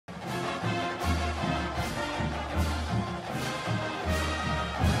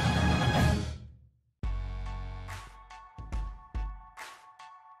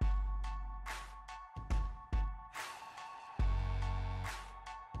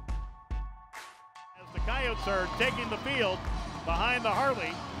Coyotes are taking the field behind the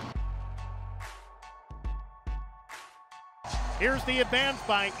Harley. Here's the advance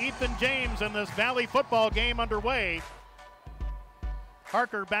by Ethan James in this Valley football game underway.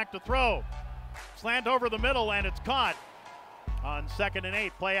 Parker back to throw. Slant over the middle, and it's caught on 2nd and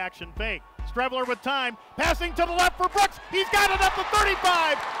 8. Play action fake. Strebler with time, passing to the left for Brooks. He's got it at the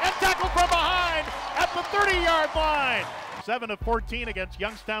 35 and tackled from behind at the 30-yard line. 7 of 14 against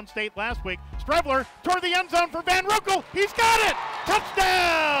Youngstown State last week. Strebler toward the end zone for Van Roekel. He's got it!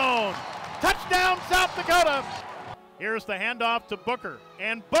 Touchdown! Touchdown, South Dakota! Here's the handoff to Booker,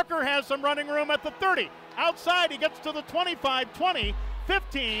 and Booker has some running room at the 30. Outside, he gets to the 25, 20,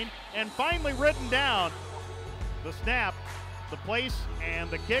 15, and finally ridden down. The snap, the place, and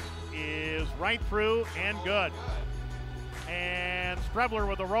the kick is right through and good. And Strebler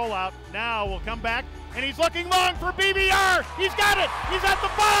with a rollout now will come back, and he's looking long for BBR. He's got it. He's at the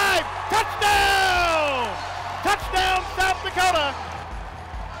 5. Touchdown! Touchdown, South Dakota.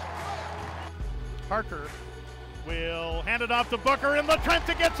 Parker will hand it off to Booker in the trench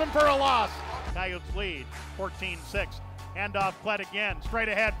to get him for a loss. Coyotes lead 14-6. Handoff Klett again, straight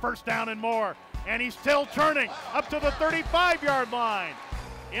ahead, first down and more. And he's still turning up to the 35-yard line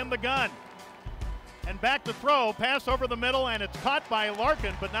in the gun. And back to throw, pass over the middle, and it's caught by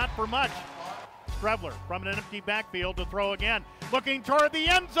Larkin, but not for much. Strebler from an empty backfield to throw again. Looking toward the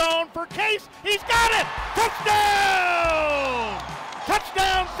end zone for Case. He's got it! Touchdown!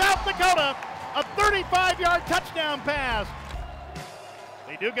 Touchdown, South Dakota! A 35-yard touchdown pass.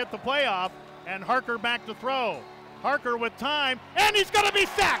 They do get the playoff, and Harker back to throw. Harker with time, and he's going to be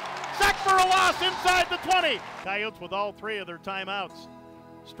sacked! Sacked for a loss inside the 20. Coyotes with all 3 of their timeouts.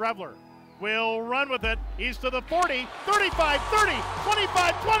 Strebler will run with it. He's to the 40, 35, 30,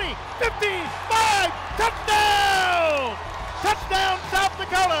 25, 20, 15, 5. Touchdown! Touchdown, South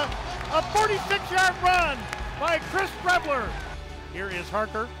Dakota. A 46-yard run by Chris Strebler. Here is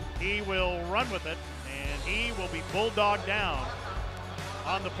Harker. He will run with it, and he will be bulldogged down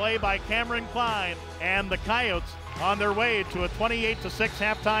on the play by Cameron Klein, and the Coyotes on their way to a 28-6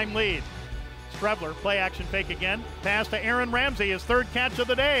 halftime lead. Strebler, play action fake again. Pass to Aaron Ramsey, his 3rd catch of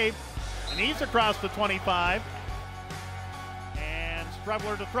the day, and he's across the 25. And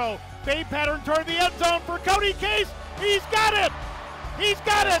Strebler to throw. Fade pattern toward the end zone for Cody Case. He's got it! He's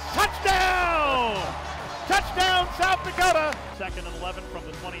got it! Touchdown! Touchdown, South Dakota! 2nd and 11 from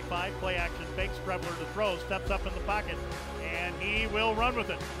the 25. Play action fake. Strebler to throw. Steps up in the pocket. And he will run with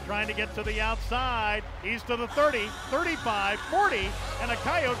it. Trying to get to the outside. He's to the 30, 35, 40, and a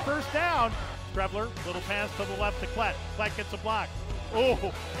Coyote first down. Strebler, little pass to the left to Klett. Klett gets a block. Oh,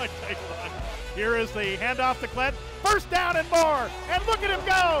 I tell you what. Here is the handoff to Klett. First down and more. And look at him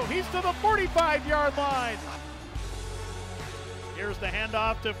go. He's to the 45-yard line. Here's the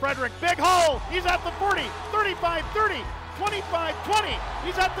handoff to Frederick. Big hole. He's at the 40, 35, 30, 25, 20.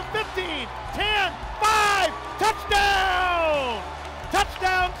 He's at the 15, 10, 5. Touchdown!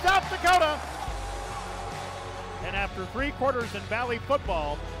 Touchdown, South Dakota. And after 3 quarters in Valley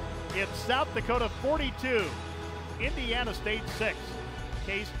football, it's South Dakota 42, Indiana State 6.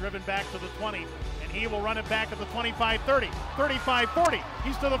 Case driven back to the 20, and he will run it back at the 25-30, 35-40.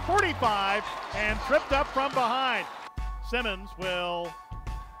 He's to the 45 and tripped up from behind. Simmons will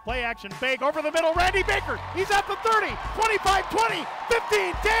play action fake over the middle. Randy Baker, he's at the 30, 25, 20,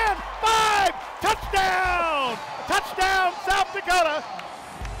 15, 10, 5. Touchdown! Touchdown, South Dakota!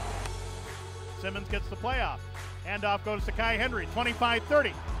 Simmons gets the playoff. Handoff goes to Kai Henry,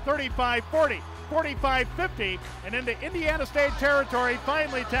 25-30, 35-40, 45-50, and into Indiana State territory,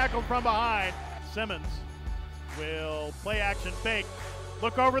 finally tackled from behind. Simmons will play action fake.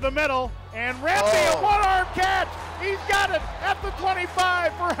 Look over the middle, and Ramsey, a one-arm catch. He's got it at the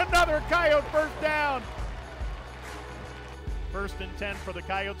 25 for another Coyote first down. 1st and 10 for the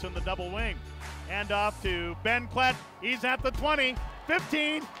Coyotes in the double wing. Hand off to Ben Klett. He's at the 20,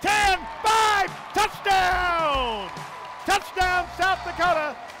 15, 10, 5. Touchdown! Touchdown, South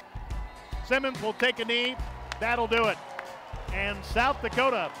Dakota. Simmons will take a knee. That'll do it. And South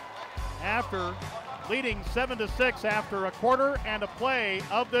Dakota, after leading 7-6 after a quarter and a play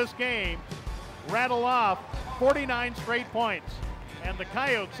of this game, rattle off 49 straight points. And the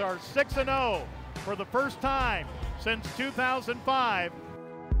Coyotes are 6-0 for the first time since 2005.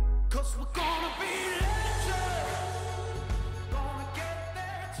 'Cause we're gonna be